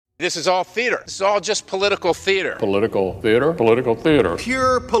This is all theater. This is all just political theater. Political theater. Political theater.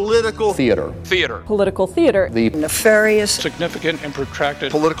 Pure political theater. Theater. Political theater. The nefarious, significant and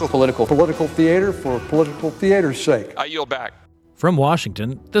protracted political theater for political theater's sake. I yield back. From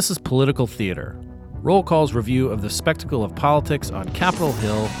Washington, this is Political Theater, Roll Call's review of the spectacle of politics on Capitol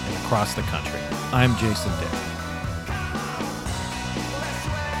Hill and across the country. I'm Jason Dick.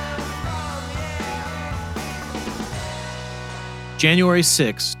 January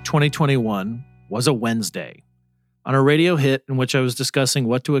 6, 2021 was a Wednesday. On a radio hit in which I was discussing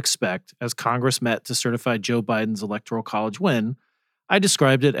what to expect as Congress met to certify Joe Biden's Electoral College win, I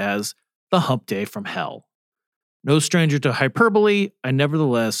described it as the hump day from hell. No stranger to hyperbole, I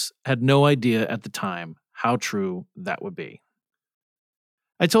nevertheless had no idea at the time how true that would be.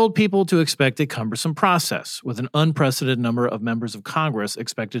 I told people to expect a cumbersome process, with an unprecedented number of members of Congress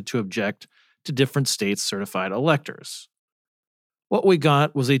expected to object to different states' certified electors. What we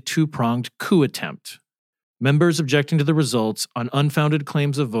got was a two-pronged coup attempt. Members objecting to the results on unfounded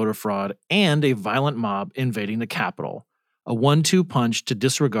claims of voter fraud and a violent mob invading the Capitol, a 1-2 punch to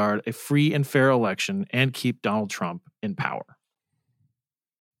disregard a free and fair election and keep Donald Trump in power.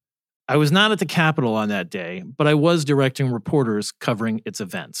 I was not at the Capitol on that day, but I was directing reporters covering its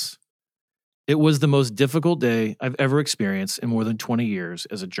events. It was the most difficult day I've ever experienced in more than 20 years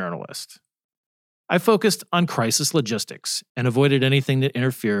as a journalist. I focused on crisis logistics and avoided anything that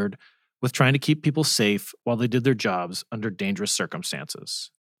interfered with trying to keep people safe while they did their jobs under dangerous circumstances.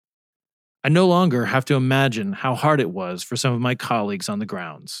 I no longer have to imagine how hard it was for some of my colleagues on the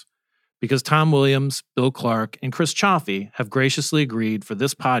grounds, because Tom Williams, Bill Clark, and Chris Chaffee have graciously agreed for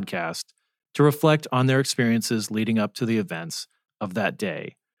this podcast to reflect on their experiences leading up to the events of that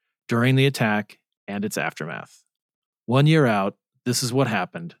day, during the attack and its aftermath. 1 year out, this is what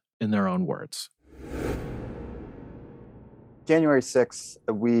happened in their own words. January 6th,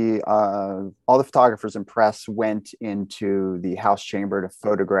 all the photographers and press went into the House chamber to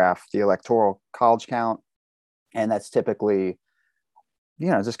photograph the Electoral College count. And that's typically,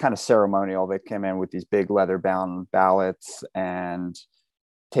 just kind of ceremonial. They came in with these big leather-bound ballots and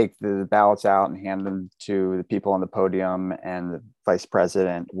take the ballots out and hand them to the people on the podium. And the vice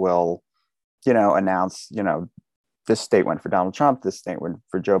president will, announce, this state went for Donald Trump, this state went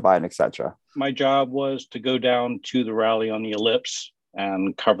for Joe Biden, etc. My job was to go down to the rally on the Ellipse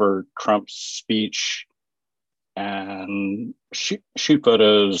and cover Trump's speech and shoot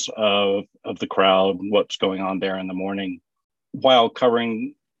photos of the crowd, what's going on there in the morning. While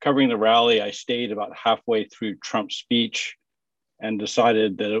covering the rally, I stayed about halfway through Trump's speech and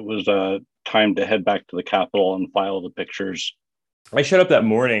decided that it was time to head back to the Capitol and file the pictures. I showed up that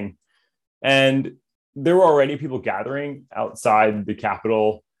morning and there were already people gathering outside the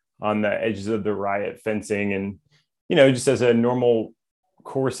Capitol on the edges of the riot fencing. And, just as a normal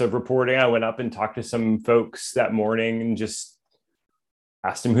course of reporting, I went up and talked to some folks that morning and just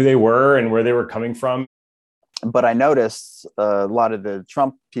asked them who they were and where they were coming from. But I noticed a lot of the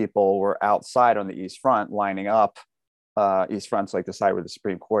Trump people were outside on the East Front lining up. East Front's like the side where the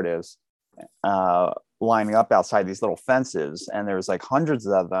Supreme Court is, lining up outside these little fences. And there was like hundreds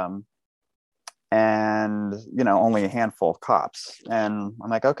of them. And, only a handful of cops. And I'm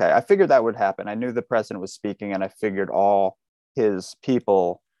like, okay, I figured that would happen. I knew the president was speaking and I figured all his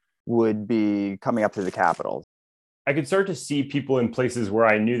people would be coming up to the Capitol. I could start to see people in places where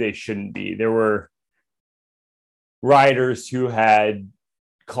I knew they shouldn't be. There were rioters who had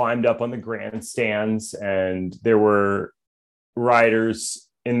climbed up on the grandstands, and there were rioters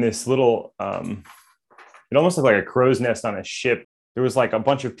in this little, it almost looked like a crow's nest on a ship. There was like a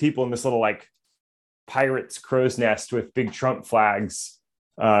bunch of people in this little pirate's crow's nest with big Trump flags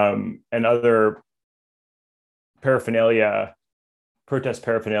and other protest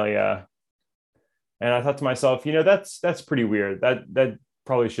paraphernalia. And I thought to myself, that's pretty weird. That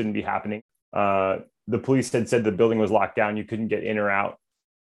probably shouldn't be happening. The police had said the building was locked down. You couldn't get in or out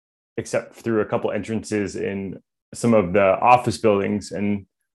except through a couple entrances in some of the office buildings. And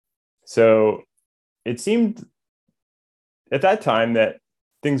so it seemed at that time that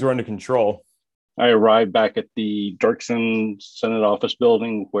things were under control. I arrived back at the Dirksen Senate office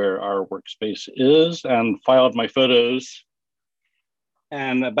building where our workspace is and filed my photos.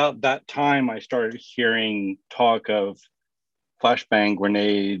 And about that time, I started hearing talk of flashbang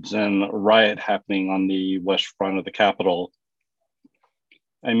grenades and riot happening on the west front of the Capitol.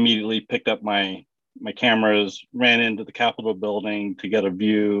 I immediately picked up my cameras, ran into the Capitol building to get a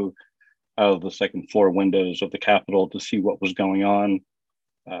view of the second floor windows of the Capitol to see what was going on.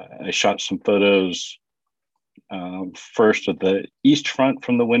 I shot some photos first of the east front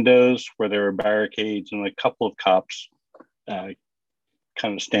from the windows where there were barricades and a couple of cops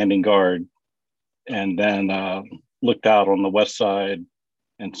kind of standing guard, and then looked out on the west side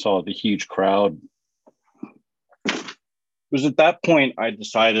and saw the huge crowd. It was at that point I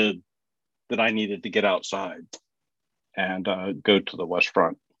decided that I needed to get outside and go to the west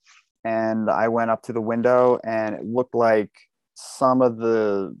front. And I went up to the window, and it looked like some of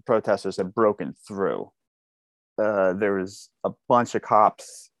the protesters had broken through. There was a bunch of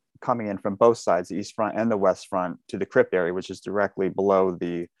cops coming in from both sides, the east front and the west front, to the crypt area, which is directly below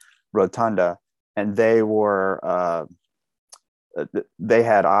the rotunda. And they were, they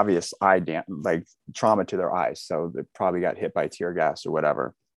had obvious like trauma to their eyes. So they probably got hit by tear gas or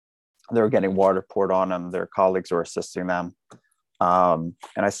whatever. They were getting water poured on them. Their colleagues were assisting them. And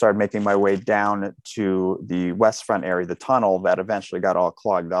I started making my way down to the west front area, the tunnel that eventually got all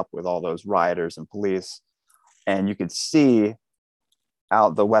clogged up with all those rioters and police. And you could see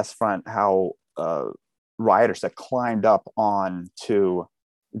out the west front how rioters had climbed up onto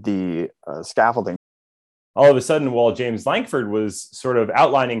the scaffolding. All of a sudden, while James Lankford was sort of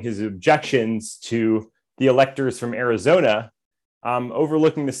outlining his objections to the electors from Arizona,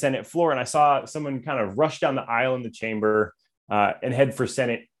 overlooking the Senate floor, and I saw someone kind of rush down the aisle in the chamber and head for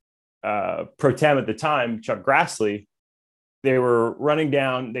Senate pro tem at the time, Chuck Grassley. They were running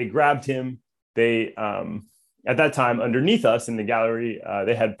down, they grabbed him. They, at that time, underneath us in the gallery,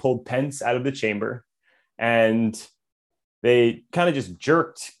 they had pulled Pence out of the chamber, and they kind of just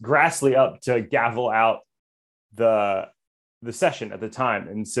jerked Grassley up to gavel out the session at the time.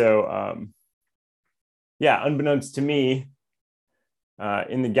 And so, unbeknownst to me,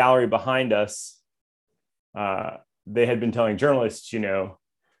 in the gallery behind us, they had been telling journalists,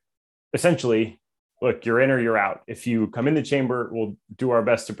 essentially, look, you're in or you're out. If you come in the chamber, we'll do our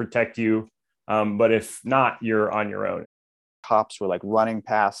best to protect you. But if not, you're on your own. Cops were like running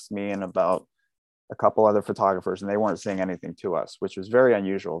past me and about a couple other photographers, and they weren't saying anything to us, which was very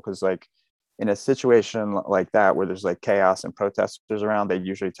unusual because like in a situation like that where there's like chaos and protesters around, they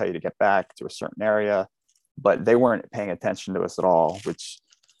usually tell you to get back to a certain area, but they weren't paying attention to us at all, which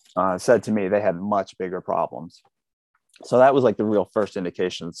said to me they had much bigger problems. So that was like the real first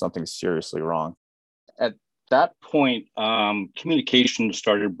indication that something's seriously wrong. At that point, communication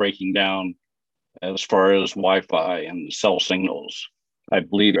started breaking down as far as Wi-Fi and cell signals. I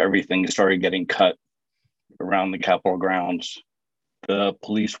believe everything started getting cut around the Capitol grounds. The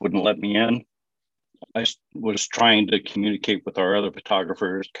police wouldn't let me in. I was trying to communicate with our other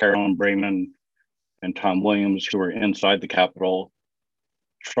photographers, Carolyn Brayman and Tom Williams, who were inside the Capitol,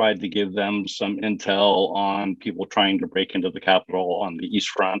 tried to give them some intel on people trying to break into the Capitol on the East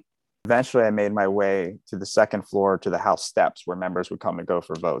Front. Eventually, I made my way to the second floor to the House steps where members would come and go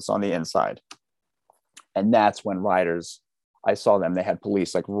for votes on the inside. And that's when rioters, I saw them, they had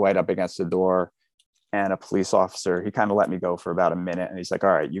police like right up against the door, and a police officer, he kind of let me go for about a minute. And he's like,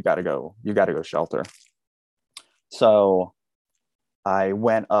 all right, you got to go shelter. So I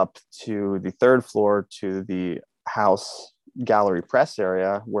went up to the third floor to the House gallery press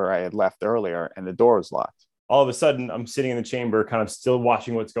area where I had left earlier, and the door was locked. All of a sudden, I'm sitting in the chamber, kind of still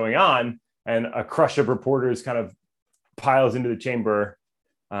watching what's going on, and a crush of reporters kind of piles into the chamber.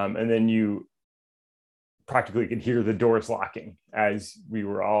 And then you practically could hear the doors locking as we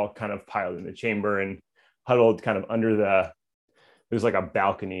were all kind of piled in the chamber and huddled kind of under there's like a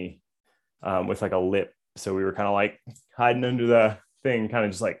balcony with like a lip. So we were kind of like hiding under the thing, kind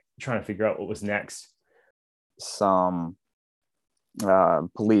of just like trying to figure out what was next. Some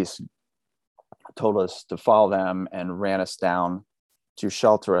police told us to follow them and ran us down to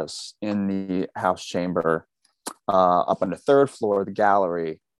shelter us in the House chamber up on the third floor of the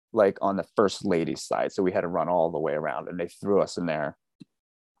gallery, like on the first lady's side. So we had to run all the way around, and they threw us in there.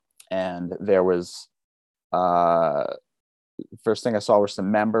 And there was, first thing I saw were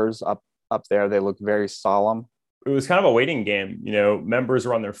some members up there. They looked very solemn. It was kind of a waiting game. Members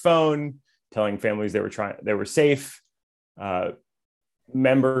were on their phone telling families they were safe.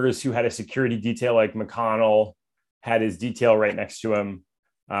 Members who had a security detail like McConnell had his detail right next to him.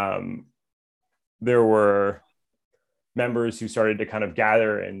 There were members who started to kind of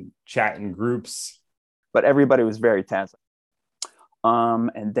gather and chat in groups. But everybody was very tense.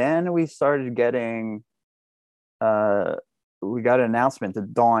 And then we started getting, we got an announcement to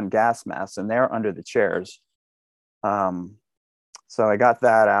don gas masks, and they're under the chairs. So I got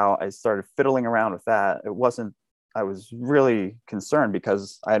that out. I started fiddling around with that. I was really concerned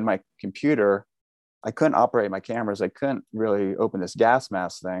because I had my computer. I couldn't operate my cameras. I couldn't really open this gas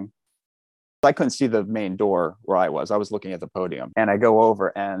mask thing. I couldn't see the main door where I was. I was looking at the podium, and I go over,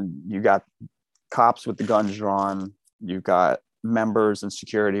 and you got cops with the guns drawn. You've got members and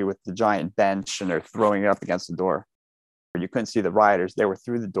security with the giant bench, and they're throwing it up against the door. You couldn't see the rioters. They were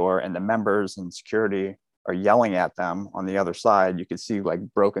through the door, and the members and security are yelling at them on the other side. You could see like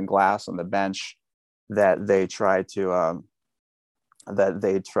broken glass on the bench that they tried to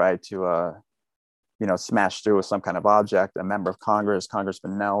smash through with some kind of object. A member of Congress,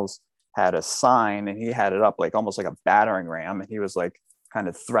 Congressman Nels, had a sign, and he had it up like almost like a battering ram, and he was like kind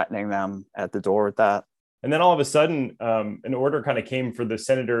of threatening them at the door with that. And then all of a sudden, an order kind of came for the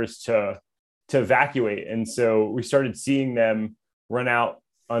senators to evacuate. And so we started seeing them run out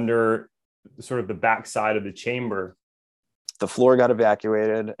under sort of the backside of the chamber. The floor got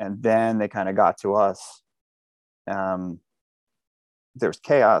evacuated, and then they kind of got to us. There's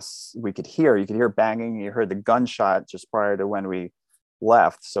chaos. You could hear banging. You heard the gunshot just prior to when we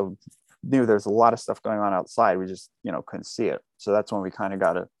left. So knew there's a lot of stuff going on outside. We just, couldn't see it. So that's when we kind of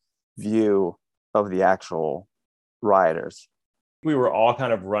got a view of the actual rioters. We were all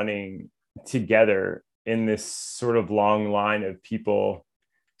kind of running together in this sort of long line of people.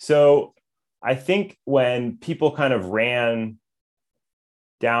 So I think when people kind of ran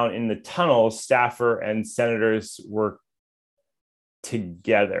down in the tunnels, staffer and senators were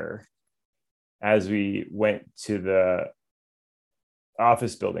together as we went to the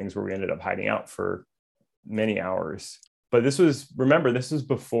office buildings where we ended up hiding out for many hours. But this was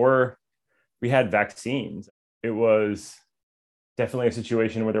before we had vaccines. It was definitely a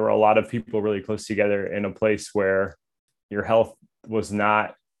situation where there were a lot of people really close together in a place where your health was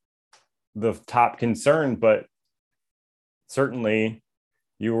not the top concern, but certainly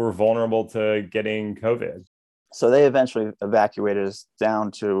you were vulnerable to getting COVID. So they eventually evacuated us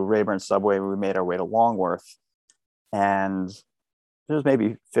down to Rayburn Subway. We made our way to Longworth, and there was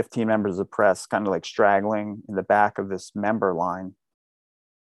maybe 15 members of press kind of like straggling in the back of this member line.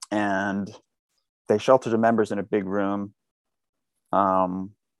 And they sheltered the members in a big room. And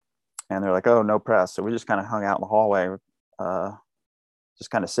they're like, oh, no press. So we just kind of hung out in the hallway, just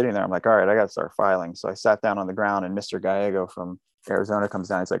kind of sitting there. I'm like, all right, I got to start filing. So I sat down on the ground, and Mr. Gallego from Arizona comes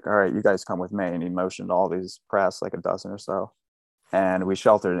down. He's like, all right, you guys come with me. And he motioned to all these press, like a dozen or so. And we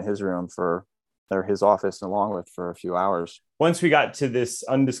sheltered in his room his office in Longworth for a few hours. Once we got to this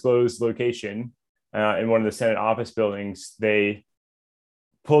undisclosed location in one of the Senate office buildings, they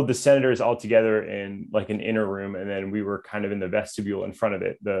pulled the senators all together in like an inner room. And then we were kind of in the vestibule in front of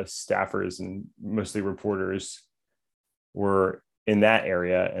it. The staffers and mostly reporters were in that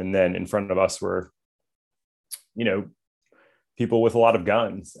area. And then in front of us were, people with a lot of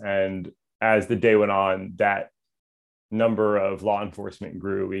guns. And as the day went on, that number of law enforcement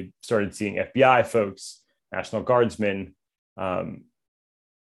grew. We started seeing FBI folks, National Guardsmen,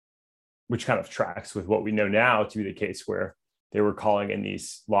 which kind of tracks with what we know now to be the case, where they were calling in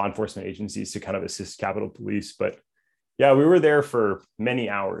these law enforcement agencies to kind of assist Capitol Police. But yeah, we were there for many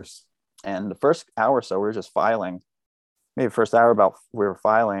hours. And the first hour or so, we were just filing. Maybe the first hour we were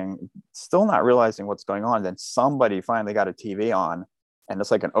filing, still not realizing what's going on. Then somebody finally got a TV on, and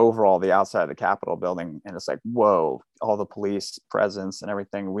it's like an overall the outside of the Capitol building. And it's like, whoa, all the police presence and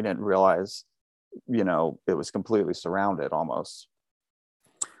everything. We didn't realize, it was completely surrounded almost.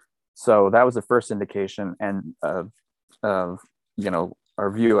 So that was the first indication. And of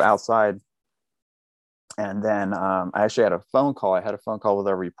our view outside. And then I actually had a phone call. I had a phone call with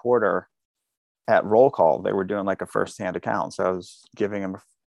a reporter at Roll Call. They were doing like a firsthand account. So I was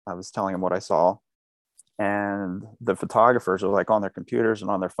telling him what I saw. And the photographers are like on their computers and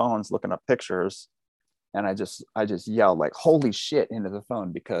on their phones looking up pictures. And I just yelled like, holy shit, into the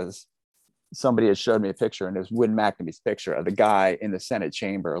phone, because somebody had showed me a picture, and it was Win McNamee's picture of the guy in the Senate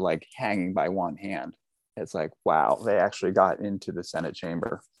chamber, like hanging by one hand. It's like, wow, they actually got into the Senate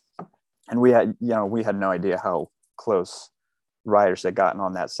chamber. And we had no idea how close rioters had gotten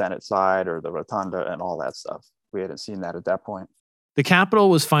on that Senate side or the rotunda and all that stuff. We hadn't seen that at that point. The Capitol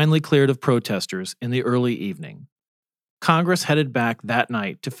was finally cleared of protesters in the early evening. Congress headed back that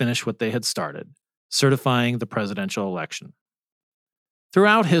night to finish what they had started, certifying the presidential election.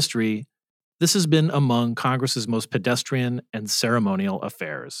 Throughout history, this has been among Congress's most pedestrian and ceremonial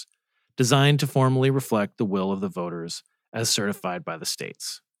affairs, designed to formally reflect the will of the voters as certified by the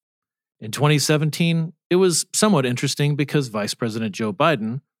states. In 2017, it was somewhat interesting because Vice President Joe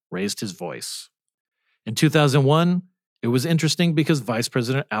Biden raised his voice. In 2001, it was interesting because Vice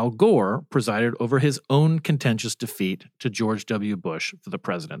President Al Gore presided over his own contentious defeat to George W. Bush for the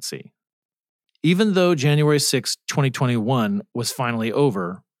presidency. Even though January 6, 2021 was finally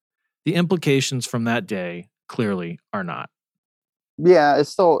over, the implications from that day clearly are not. Yeah, it's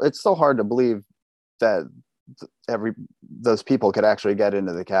still hard to believe that those people could actually get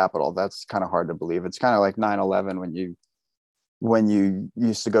into the Capitol. That's kind of hard to believe. It's kind of like 9/11 when you when you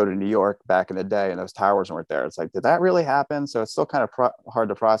used to go to New York back in the day and those towers weren't there. It's like, did that really happen? So it's still kind of hard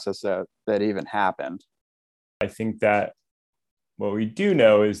to process that even happened. I think that what we do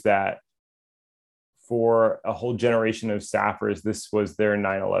know is that for a whole generation of staffers, this was their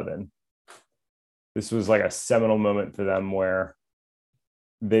 9/11. This was like a seminal moment for them where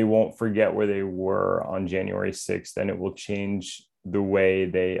they won't forget where they were on January 6th, and it will change the way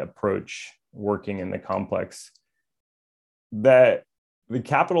they approach working in the complex. That the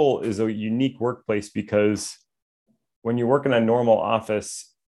Capitol is a unique workplace because when you work in a normal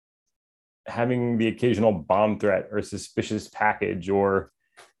office, having the occasional bomb threat or suspicious package, or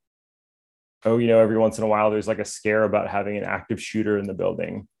every once in a while there's like a scare about having an active shooter in the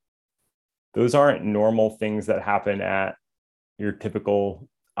building, those aren't normal things that happen at your typical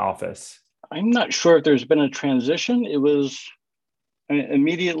office. I'm not sure if there's been a transition. It was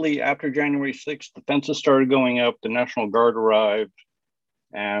immediately after January 6th, the fences started going up, the National Guard arrived,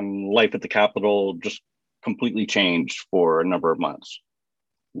 and life at the Capitol just completely changed for a number of months.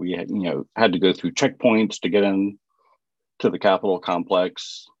 We had to go through checkpoints to get in to the Capitol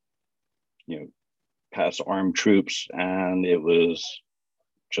complex, past armed troops, and it was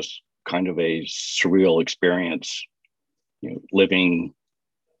just kind of a surreal experience, living,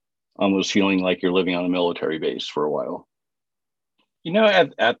 almost feeling like you're living on a military base for a while.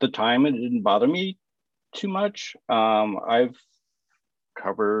 At the time, it didn't bother me too much. I've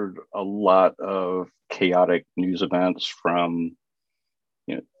covered a lot of chaotic news events, from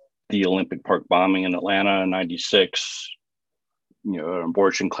the Olympic Park bombing in Atlanta in '96, an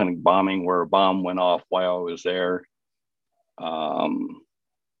abortion clinic bombing where a bomb went off while I was there.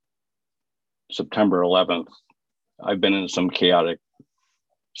 September 11th, I've been in some chaotic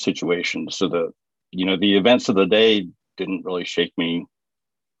situations. So the events of the day didn't really shake me,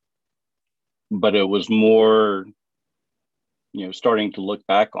 but it was more, starting to look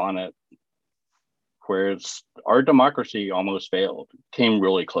back on it, where our democracy almost failed, came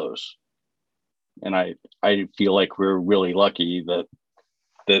really close. And I feel like we're really lucky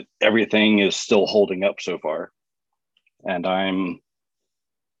that everything is still holding up so far. And I'm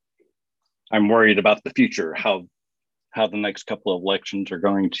worried about the future, how the next couple of elections are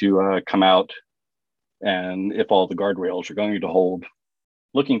going to come out, and if all the guardrails are going to hold.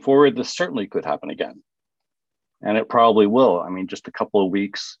 Looking forward, this certainly could happen again. And it probably will. I mean, just a couple of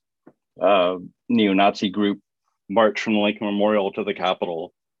weeks, neo-Nazi group marched from the Lincoln Memorial to the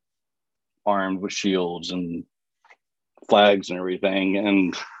Capitol, armed with shields and flags and everything.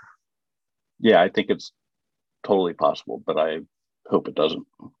 And yeah, I think it's totally possible, but I hope it doesn't.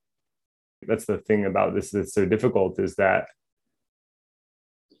 That's the thing about this that's so difficult, is that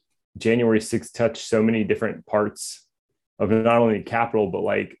January 6th touched so many different parts of not only the Capitol, but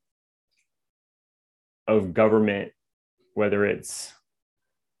like of government, whether it's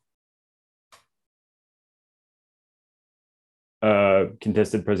a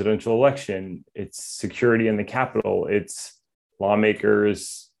contested presidential election, it's security in the Capitol, it's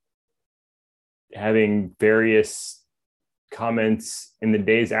lawmakers having various comments in the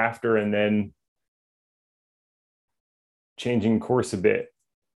days after and then changing course a bit.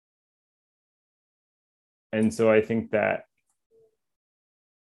 And so I think that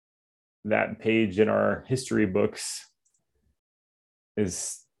page in our history books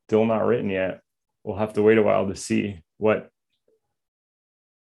is still not written yet. We'll have to wait a while to see what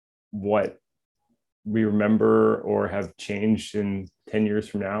we remember or have changed in 10 years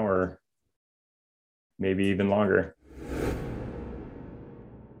from now, or maybe even longer.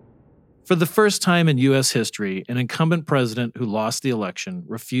 For the first time in U.S. history, an incumbent president who lost the election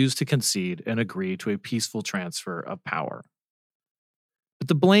refused to concede and agree to a peaceful transfer of power. But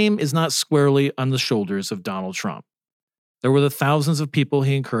the blame is not squarely on the shoulders of Donald Trump. There were the thousands of people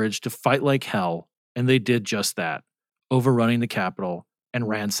he encouraged to fight like hell, and they did just that, overrunning the Capitol and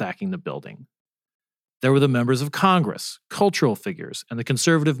ransacking the building. There were the members of Congress, cultural figures, and the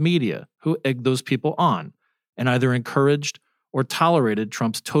conservative media who egged those people on and either encouraged or tolerated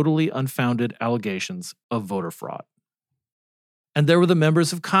Trump's totally unfounded allegations of voter fraud. And there were the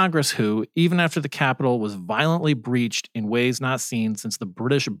members of Congress who, even after the Capitol was violently breached in ways not seen since the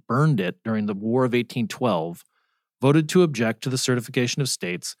British burned it during the War of 1812, voted to object to the certification of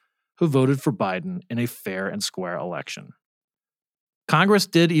states who voted for Biden in a fair and square election. Congress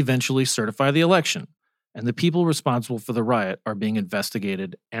did eventually certify the election, and the people responsible for the riot are being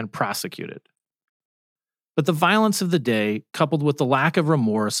investigated and prosecuted. But the violence of the day, coupled with the lack of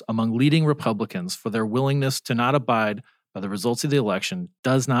remorse among leading Republicans for their willingness to not abide by the results of the election,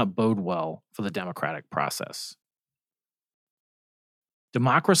 does not bode well for the democratic process.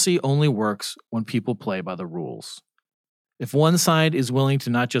 Democracy only works when people play by the rules. If one side is willing to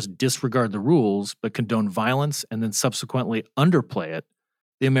not just disregard the rules, but condone violence and then subsequently underplay it,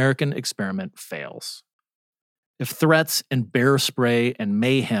 the American experiment fails. If threats and bear spray and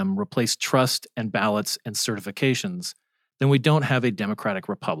mayhem replace trust and ballots and certifications, then we don't have a democratic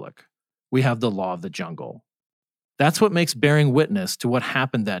republic. We have the law of the jungle. That's what makes bearing witness to what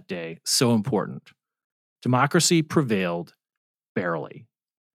happened that day so important. Democracy prevailed, barely.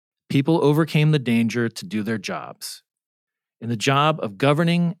 People overcame the danger to do their jobs. In the job of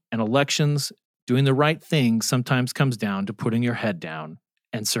governing and elections, doing the right thing sometimes comes down to putting your head down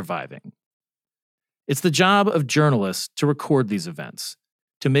and surviving. It's the job of journalists to record these events,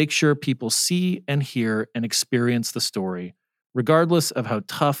 to make sure people see and hear and experience the story, regardless of how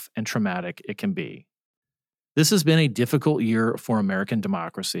tough and traumatic it can be. This has been a difficult year for American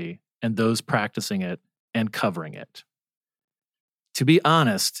democracy and those practicing it and covering it. To be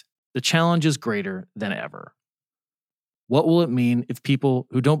honest, the challenge is greater than ever. What will it mean if people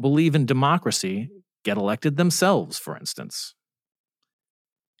who don't believe in democracy get elected themselves, for instance?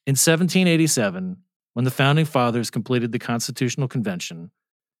 In 1787, when the Founding Fathers completed the Constitutional Convention,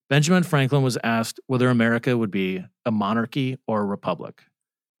 Benjamin Franklin was asked whether America would be a monarchy or a republic.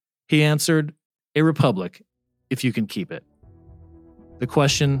 He answered, "A republic, if you can keep it." The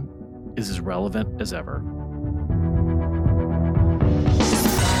question is as relevant as ever.